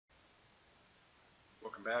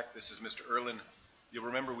Welcome back. This is Mr. Erlin. You'll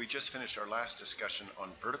remember we just finished our last discussion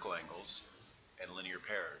on vertical angles and linear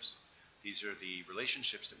pairs. These are the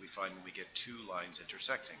relationships that we find when we get two lines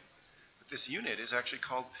intersecting. But this unit is actually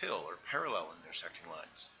called PIL, or parallel intersecting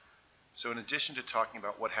lines. So in addition to talking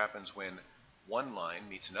about what happens when one line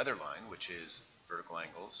meets another line, which is vertical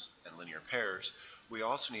angles and linear pairs, we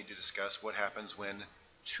also need to discuss what happens when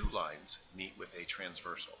two lines meet with a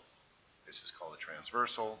transversal. This is called a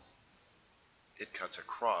transversal. It cuts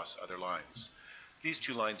across other lines. These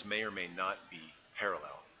two lines may or may not be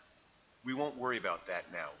parallel. We won't worry about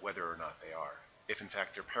that now, whether or not they are. If in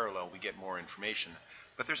fact they're parallel, we get more information,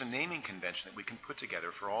 but there's a naming convention that we can put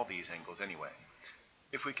together for all these angles anyway.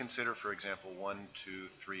 If we consider, for example, 1, 2,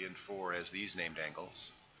 3, and 4 as these named angles,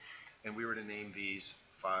 and we were to name these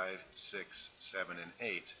 5, 6, 7, and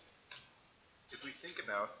 8, if we think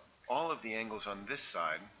about all of the angles on this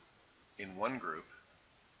side in one group,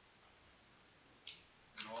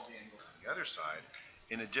 and all the angles on the other side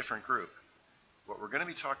in a different group, what we're going to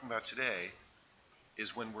be talking about today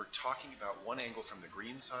is when we're talking about one angle from the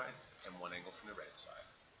green side and one angle from the red side.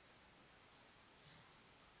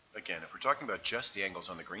 Again, if we're talking about just the angles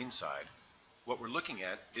on the green side, what we're looking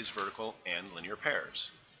at is vertical and linear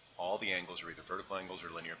pairs. All the angles are either vertical angles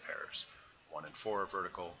or linear pairs. 1 and 4 are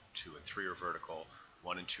vertical, 2 and 3 are vertical,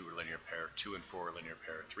 1 and 2 are linear pair, 2 and 4 are linear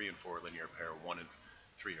pair, 3 and 4 are linear pair, 1 and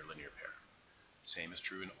 3 are linear pair. Same is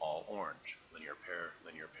true in all orange. Linear pair,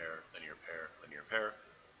 linear pair, linear pair, linear pair,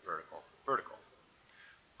 vertical, vertical.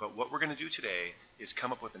 But what we're going to do today is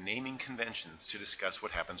come up with the naming conventions to discuss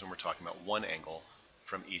what happens when we're talking about one angle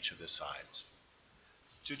from each of the sides.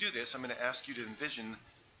 To do this, I'm going to ask you to envision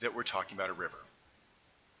that we're talking about a river.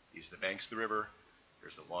 These are the banks of the river,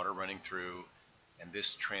 there's the water running through, and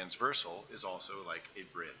this transversal is also like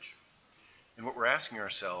a bridge. And what we're asking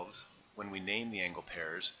ourselves when we name the angle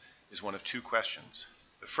pairs is one of two questions.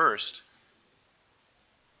 The first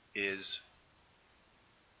is,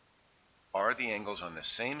 are the angles on the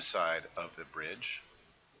same side of the bridge,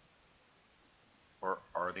 or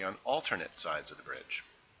are they on alternate sides of the bridge?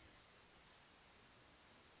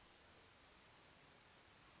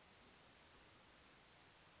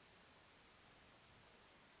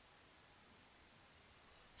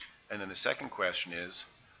 And then the second question is,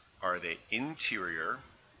 are they interior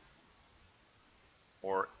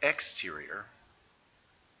or exterior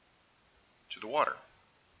to the water?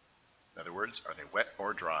 In other words, are they wet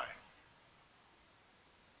or dry?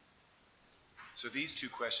 So these two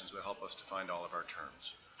questions will help us to find all of our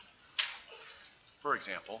terms. For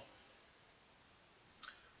example,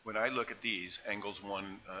 when I look at these angles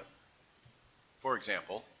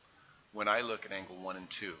when I look at angle 1 and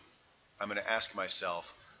 2, I'm going to ask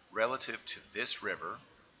myself, relative to this river,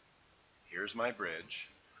 here's my bridge,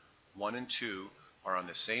 1 and 2 are on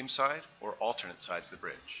the same side or alternate sides of the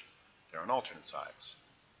bridge? They're on alternate sides.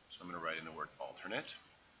 So I'm going to write in the word alternate.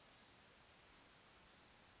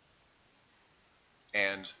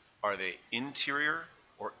 And are they interior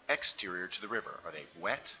or exterior to the river? Are they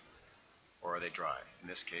wet or are they dry? In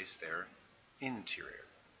this case, they're interior.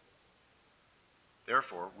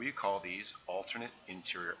 Therefore, we call these alternate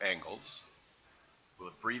interior angles. We'll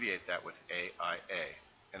abbreviate that with AIA.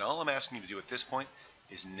 And all I'm asking you to do at this point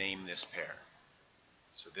is name this pair.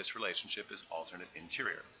 So this relationship is alternate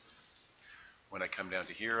interior. When I come down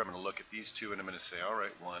to here, I'm going to look at these two and I'm going to say, all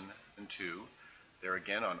right, 1 and 2, they're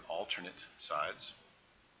again on alternate sides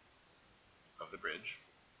of the bridge.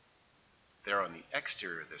 They're on the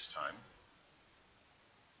exterior this time.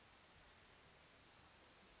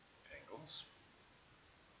 Angles,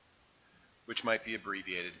 which might be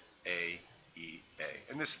abbreviated AEA.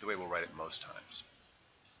 And this is the way we'll write it most times.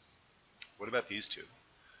 What about these two?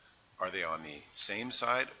 Are they on the same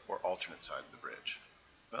side or alternate sides of the bridge?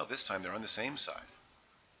 Well, this time they're on the same side.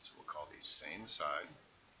 So we'll call these same side.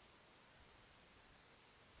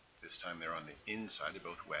 This time they're on the inside. They're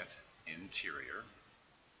both wet. Interior.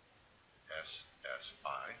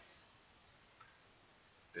 SSI.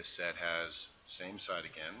 This set has same side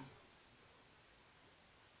again.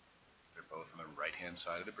 They're both on the right-hand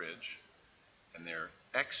side of the bridge. And they're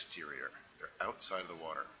exterior. They're outside of the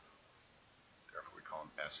water. Therefore, we call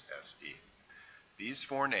them SSE. These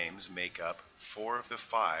four names make up 4 of the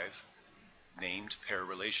 5 named pair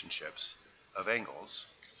relationships of angles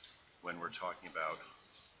when we're talking about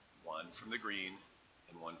one from the green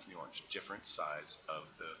and one from the orange, different sides of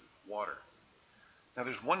the water. Now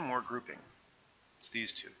there's one more grouping. It's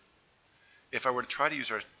these two. If I were to try to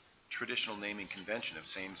use our traditional naming convention of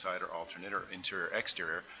same side or alternate or interior or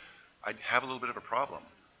exterior, I'd have a little bit of a problem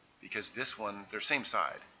because this one, they're same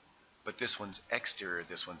side, but this one's exterior,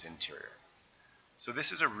 this one's interior. So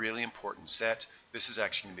this is a really important set. This is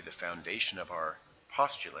actually going to be the foundation of our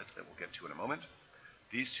postulate that we'll get to in a moment.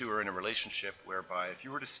 These two are in a relationship whereby if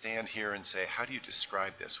you were to stand here and say, how do you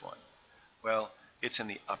describe this one? Well, it's in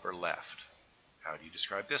the upper left. How do you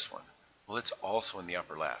describe this one? Well, it's also in the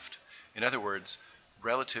upper left. In other words,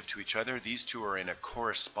 relative to each other, these two are in a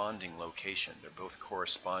corresponding location. They're both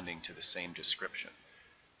corresponding to the same description.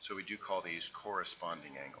 So we do call these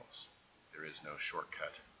corresponding angles. There is no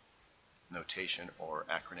shortcut notation or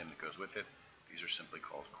acronym that goes with it. These are simply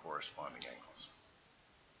called corresponding angles.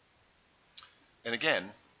 And again,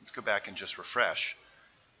 let's go back and just refresh.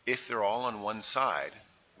 If they're all on one side,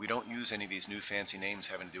 we don't use any of these new fancy names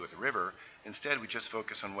having to do with the river. Instead, we just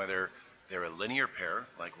focus on whether they're a linear pair,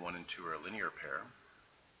 like 1 and 2 are a linear pair.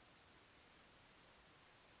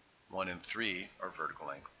 1 and 3 are vertical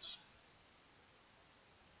angles.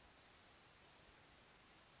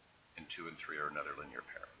 And 2 and 3 are another linear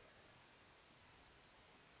pair.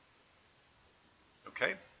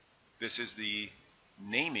 Okay, this is the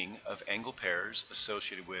naming of angle pairs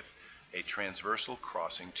associated with a transversal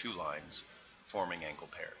crossing two lines forming angle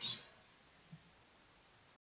pairs.